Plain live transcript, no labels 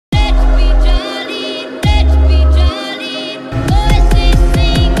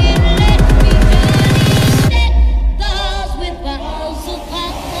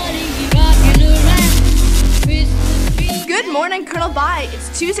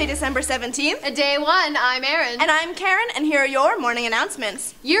Tuesday, December 17th. Day 1, I'm Erin. And I'm Karen, and here are your morning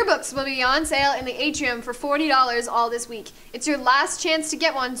announcements. Yearbooks will be on sale in the atrium for $40 all this week. It's your last chance to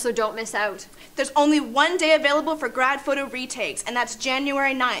get one, so don't miss out. There's only one day available for grad photo retakes, and that's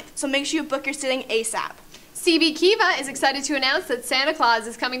January 9th, so make sure you book your sitting ASAP. CB Kiva is excited to announce that Santa Claus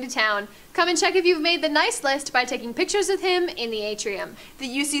is coming to town. Come and check if you've made the nice list by taking pictures with him in the atrium. The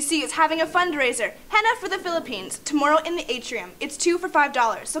UCC is having a fundraiser, Henna for the Philippines, tomorrow in the atrium. It's 2 for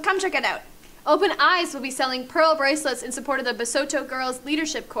 $5, so come check it out. Open Eyes will be selling pearl bracelets in support of the Basoto Girls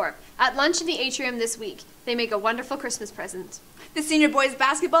Leadership Corps at lunch in the atrium this week. They make a wonderful Christmas present. The senior boys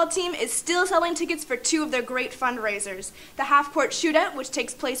basketball team is still selling tickets for 2 of their great fundraisers. The half-court shootout, which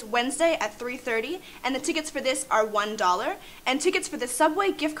takes place Wednesday at 3:30, and the tickets for this are $1, and tickets for the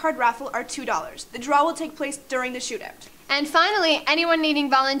Subway gift card raffle are $2. The draw will take place during the shootout. And finally, anyone needing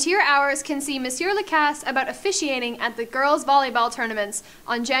volunteer hours can see Monsieur Lacasse about officiating at the girls' volleyball tournaments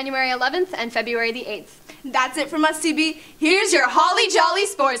on January 11th and February the 8th. That's it from us, CB. Here's your Holly Jolly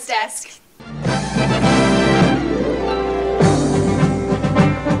Sports Desk.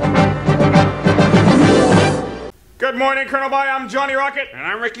 Good morning, Colonel By. I'm Johnny Rocket. And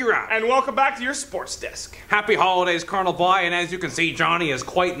I'm Ricky Rock. And welcome back to your Sports Desk. Happy holidays, Colonel By, and as you can see, Johnny is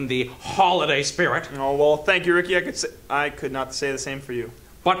quite in the holiday spirit. Oh, well, thank you, Ricky. I could not say the same for you.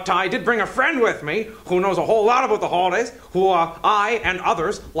 But I did bring a friend with me who knows a whole lot about the holidays, who I and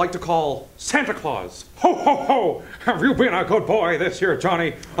others like to call Santa Claus. Ho, ho, ho! Have you been a good boy this year,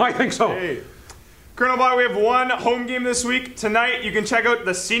 Johnny? I think so. Hey. Colonel By, we have one home game this week. Tonight, you can check out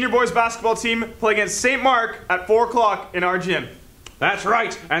the senior boys basketball team play against St. Mark at 4 o'clock in our gym. That's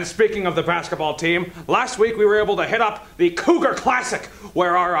right. And speaking of the basketball team, last week we were able to hit up the Cougar Classic,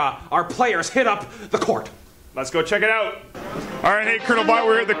 where our players hit up the court. Let's go check it out. All right, hey, Colonel By,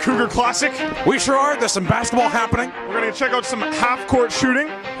 we're at the Cougar Classic. We sure are. There's some basketball happening. We're going to check out some half-court shooting.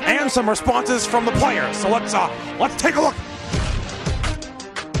 And some responses from the players. So let's take a look.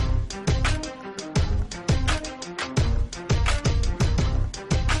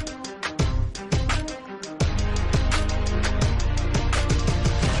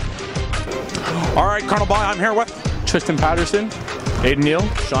 All right, Colonel By, I'm here with Tristan Patterson, Aiden Neal,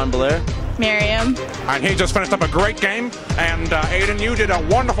 Sean Belair, Miriam. And he just finished up a great game. And Aiden, you did a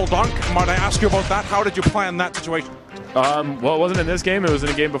wonderful dunk. Might I ask you about that? How did you plan that situation? well, it wasn't in this game. It was in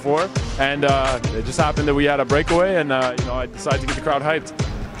a game before. And it just happened that we had a breakaway, and I decided to get the crowd hyped.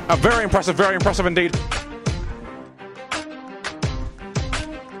 Very impressive indeed.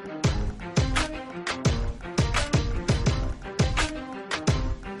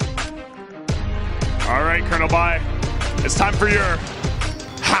 All right, Colonel By, it's time for your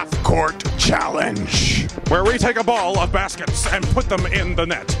half-court challenge, where we take a ball of baskets and put them in the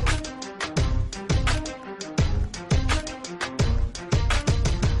net.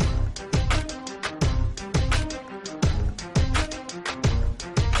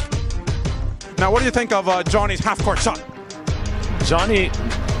 Now, what do you think of Johnny's half-court shot? Johnny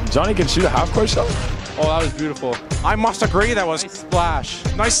can shoot a half-court shot? Oh, that was beautiful. I must agree, that was nice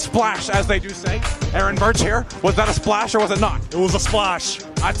splash. Nice splash, as they do say. Aaron Birch here. Was that a splash or was it not? It was a splash.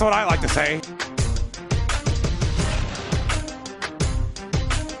 That's what I like to say.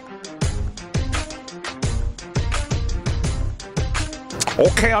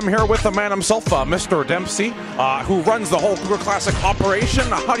 Okay, I'm here with the man himself, Mr. Dempsey, who runs the whole Cougar Classic operation.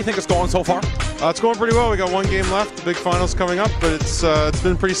 How do you think it's going so far? It's going pretty well. We got one game left, the big finals coming up, but it's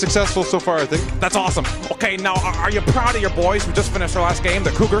been pretty successful so far, I think. That's awesome. Okay, now are you proud of your boys who just finished their last game,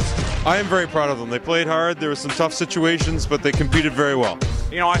 the Cougars? I am very proud of them. They played hard. There were some tough situations, but they competed very well.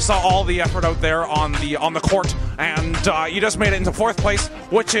 You know, I saw all the effort out there on the court, and you just made it into 4th place,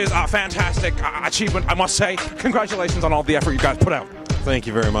 which is a fantastic achievement, I must say. Congratulations on all the effort you guys put out. Thank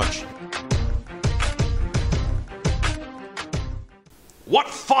you very much. What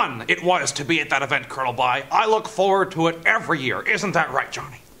fun it was to be at that event, Colonel By. I look forward to it every year. Isn't that right,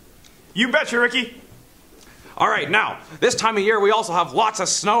 Johnny? You betcha, Ricky. All right, now, this time of year we also have lots of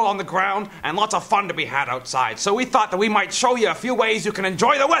snow on the ground and lots of fun to be had outside. So we thought that we might show you a few ways you can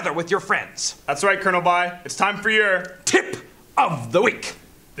enjoy the weather with your friends. That's right, Colonel By. It's time for your tip of the week.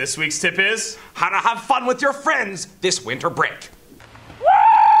 This week's tip is how to have fun with your friends this winter break.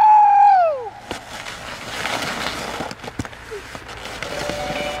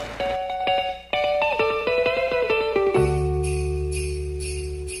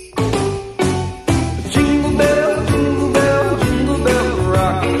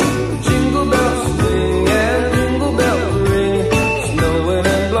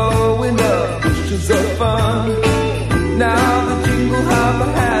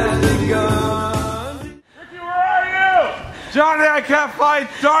 Johnny! campfire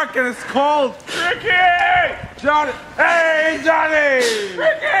dark and it's cold. Ricky! Johnny! Hey, Johnny!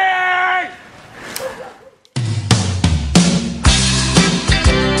 Ricky!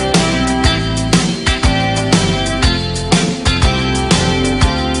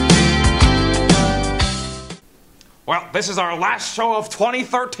 Well, this is our last show of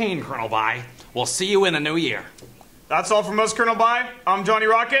 2013, Colonel By. We'll see you in the new year. That's all from us, Colonel By. I'm Johnny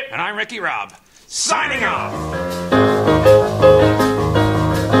Rocket. And I'm Ricky Robb. Signing off!